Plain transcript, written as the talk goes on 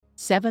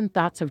7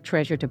 thoughts of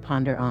treasure to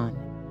ponder on.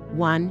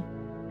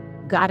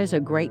 1. God is a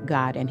great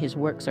God and his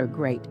works are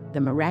great.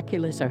 The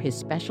miraculous are his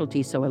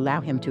specialty, so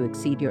allow him to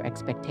exceed your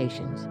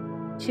expectations.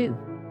 2.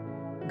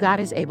 God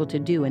is able to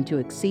do and to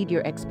exceed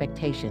your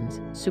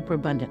expectations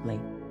superabundantly.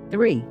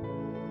 3.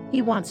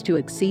 He wants to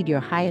exceed your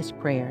highest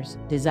prayers,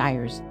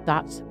 desires,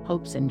 thoughts,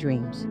 hopes, and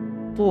dreams.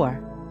 4.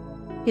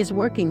 His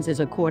workings is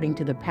according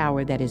to the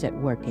power that is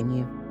at work in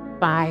you.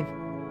 5.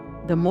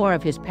 The more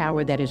of his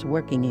power that is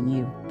working in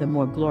you, the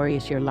more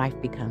glorious your life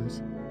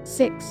becomes.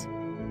 6.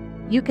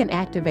 You can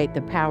activate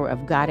the power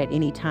of God at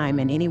any time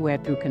and anywhere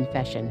through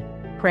confession,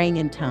 praying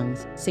in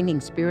tongues,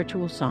 singing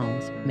spiritual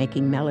songs,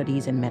 making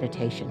melodies, and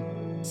meditation.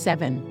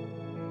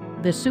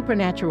 7. The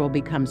supernatural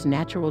becomes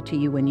natural to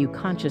you when you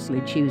consciously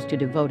choose to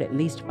devote at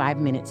least 5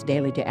 minutes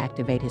daily to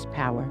activate his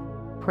power.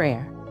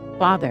 Prayer.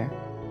 Father,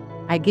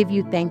 I give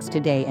you thanks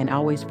today and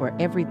always for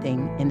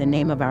everything in the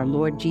name of our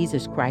Lord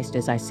Jesus Christ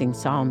as I sing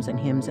psalms and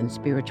hymns and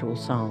spiritual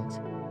songs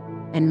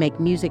and make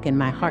music in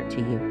my heart to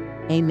you.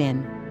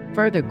 Amen.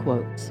 Further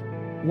quotes.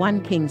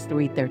 1 Kings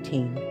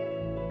 3:13.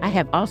 I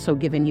have also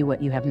given you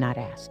what you have not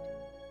asked,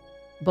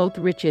 both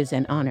riches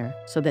and honor,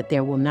 so that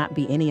there will not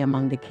be any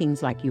among the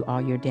kings like you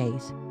all your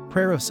days.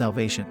 Prayer of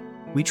salvation.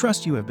 We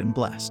trust you have been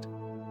blessed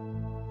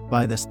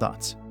by this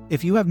thoughts.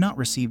 If you have not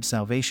received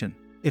salvation,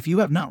 if you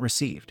have not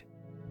received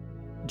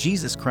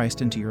Jesus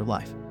Christ into your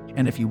life,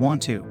 and if you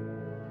want to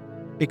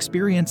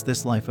experience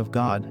this life of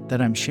God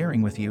that I'm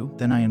sharing with you,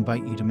 then I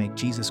invite you to make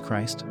Jesus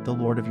Christ the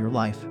Lord of your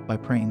life by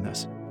praying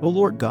this. O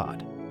Lord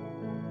God,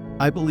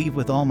 I believe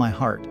with all my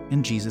heart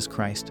in Jesus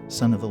Christ,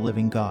 Son of the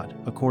living God,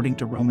 according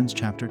to Romans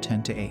chapter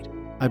 10-8.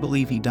 I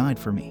believe he died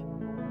for me,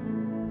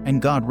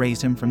 and God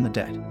raised him from the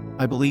dead.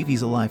 I believe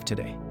he's alive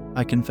today.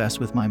 I confess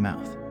with my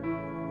mouth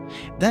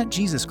that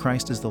Jesus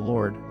Christ is the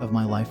Lord of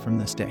my life from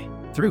this day.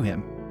 Through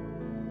him,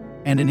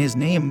 and in his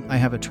name I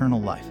have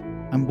eternal life.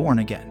 I'm born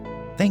again.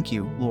 Thank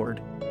you,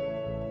 Lord,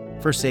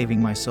 for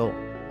saving my soul.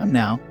 I'm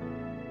now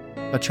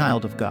a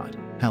child of God.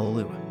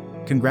 Hallelujah.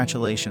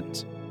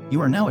 Congratulations.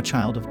 You are now a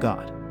child of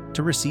God.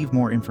 To receive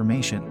more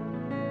information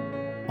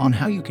on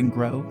how you can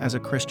grow as a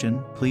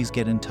Christian, please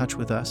get in touch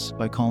with us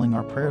by calling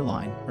our prayer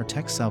line or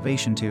text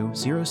salvation to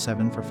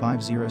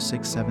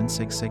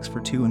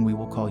 0745067662 and we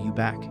will call you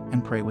back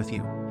and pray with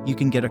you. You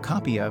can get a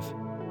copy of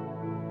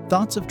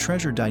Thoughts of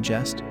Treasure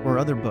Digest or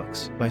other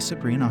books by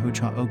Cyprian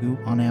Ahucha Ogu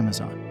on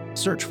Amazon.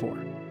 Search for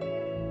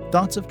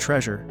Thoughts of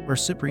Treasure or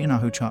Cyprian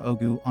Ahucha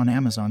Ogu on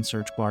Amazon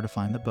search bar to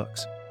find the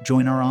books.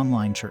 Join our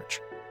online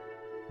church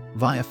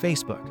via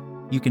Facebook.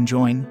 You can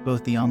join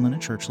both the Online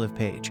at Church Live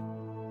page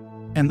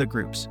and the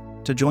groups.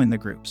 To join the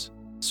groups,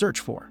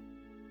 search for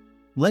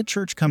Let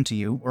Church Come to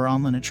You or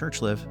Online at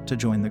Church Live to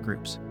join the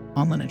groups.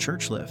 Online at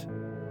Church Live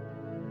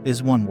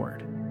is one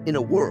word. In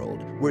a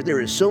world where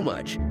there is so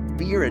much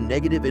fear and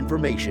negative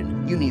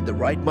information, you need the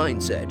right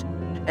mindset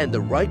and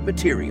the right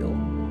material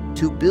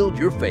to build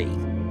your faith.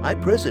 I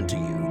present to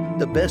you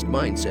the best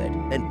mindset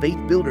and faith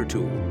builder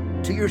tool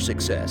to your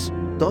success.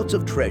 Thoughts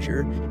of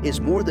Treasure is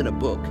more than a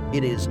book.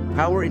 It is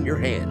power in your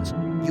hands.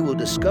 You will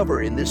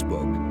discover in this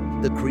book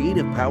the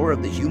creative power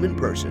of the human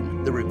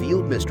person, the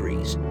revealed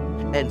mysteries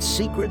and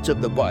secrets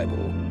of the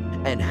Bible,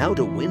 and how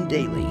to win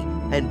daily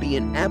and be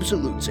an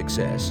absolute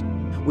success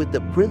with the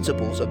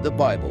principles of the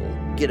Bible.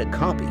 Get a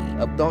copy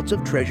of Thoughts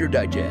of Treasure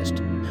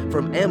Digest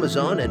from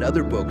Amazon and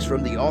other books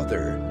from the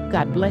author.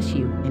 God bless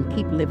you and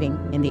keep living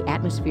in the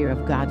atmosphere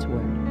of God's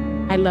Word.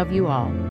 I love you all.